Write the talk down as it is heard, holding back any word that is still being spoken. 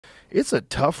It's a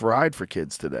tough ride for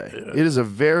kids today. It is a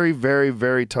very, very,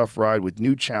 very tough ride with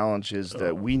new challenges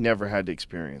that we never had to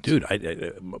experience. Dude,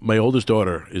 my oldest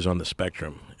daughter is on the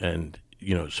spectrum, and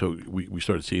so we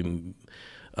started seeing,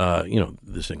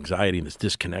 this anxiety and this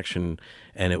disconnection,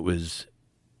 and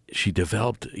she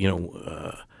developed,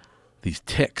 these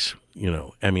tics,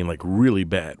 I mean, like really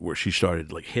bad, where she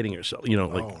started like hitting herself,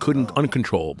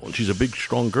 uncontrollable. And she's a big,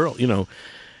 strong girl,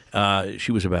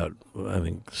 she was about, I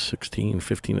think, 16,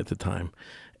 15 at the time.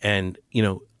 And,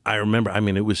 I remember, I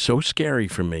mean, it was so scary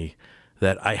for me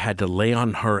that I had to lay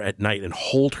on her at night and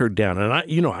hold her down. And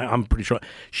I'm pretty sure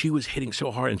she was hitting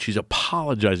so hard, and she's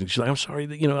apologizing. She's like, "I'm sorry,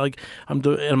 that, like and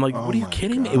I'm like, what are you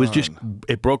kidding me?" It was just,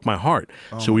 it broke my heart.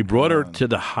 So we brought her to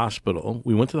the hospital.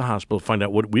 We went to the hospital to find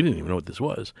out we didn't even know what this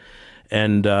was,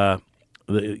 and where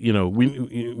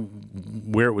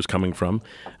it was coming from.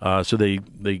 So they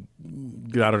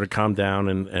got her to calm down,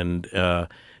 and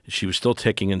she was still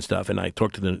ticking and stuff. And I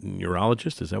talked to the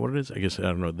neurologist. Is that what it is? I guess, I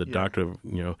don't know, the doctor,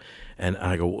 and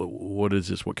I go, "What is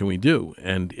this? What can we do?"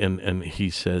 And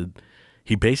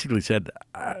he basically said,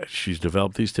 she's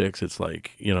developed these tics. It's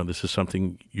like, this is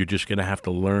something you're just going to have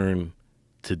to learn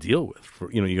to deal with.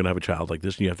 You're going to have a child like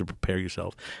this, and you have to prepare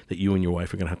yourself that you and your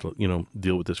wife are going to have to,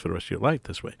 deal with this for the rest of your life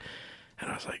this way. And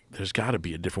I was like, there's got to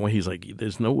be a different way. He's like,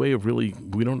 there's no way of really,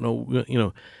 we don't know,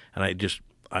 And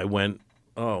I went,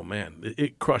 oh, man,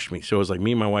 it crushed me. So it was like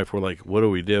me and my wife were like, what do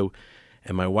we do?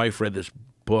 And my wife read this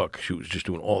book. She was just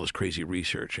doing all this crazy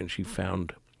research, and she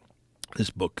found this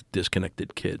book,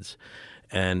 Disconnected Kids.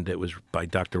 And it was by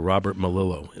Dr. Robert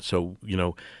Melillo. So,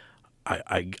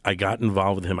 I got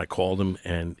involved with him. I called him,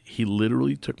 and he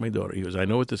literally took my daughter. He goes, "I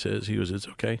know what this is." He goes, "It's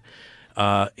okay."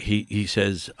 He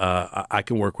says, I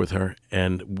can work with her.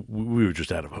 And we were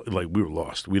just we were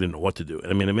lost. We didn't know what to do.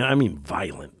 I mean,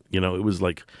 violent, it was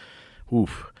like,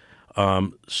 oof.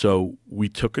 So we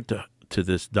took it to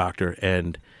this doctor,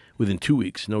 and within 2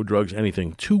 weeks, no drugs,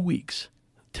 anything, 2 weeks,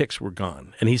 tics were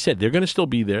gone. And he said, they're going to still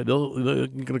be there. They're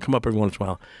going to come up every once in a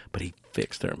while, but he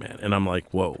fixed her, man. And I'm like,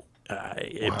 whoa,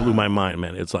 it blew my mind,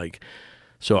 man. It's like,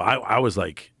 so I was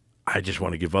like, I just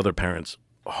want to give other parents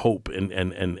hope.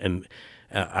 And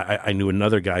I knew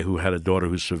another guy who had a daughter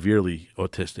who's severely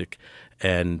autistic,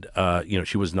 and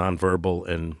she was nonverbal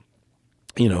and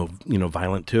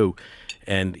violent too.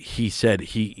 And he said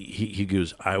he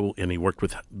goes, I will, and he worked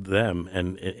with them,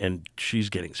 and she's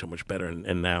getting so much better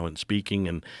and now in speaking,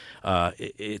 and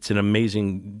it's an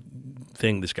amazing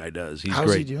thing this guy does. He's How's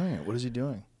great. he doing it? What is he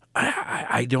doing?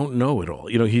 I don't know at all.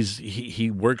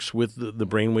 He works with the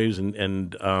brainwaves,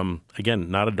 and again,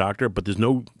 not a doctor, but there's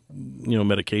no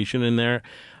medication in there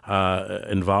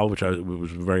involved, which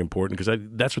was very important, because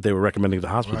that's what they were recommending at the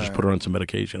hospital. Right. Just put her on some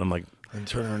medication. I'm like, and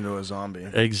turn her into a zombie.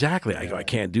 Exactly. I go, I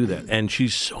can't do that. And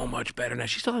she's so much better now.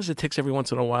 She still has the tics every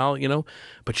once in a while,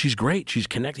 but she's great. She's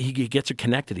connected. He gets her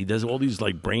connected. He does all these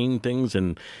like brain things,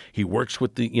 and he works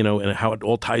with the and how it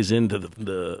all ties into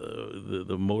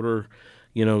the motor.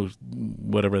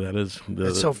 Whatever that is.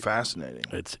 It's so fascinating.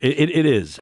 It is.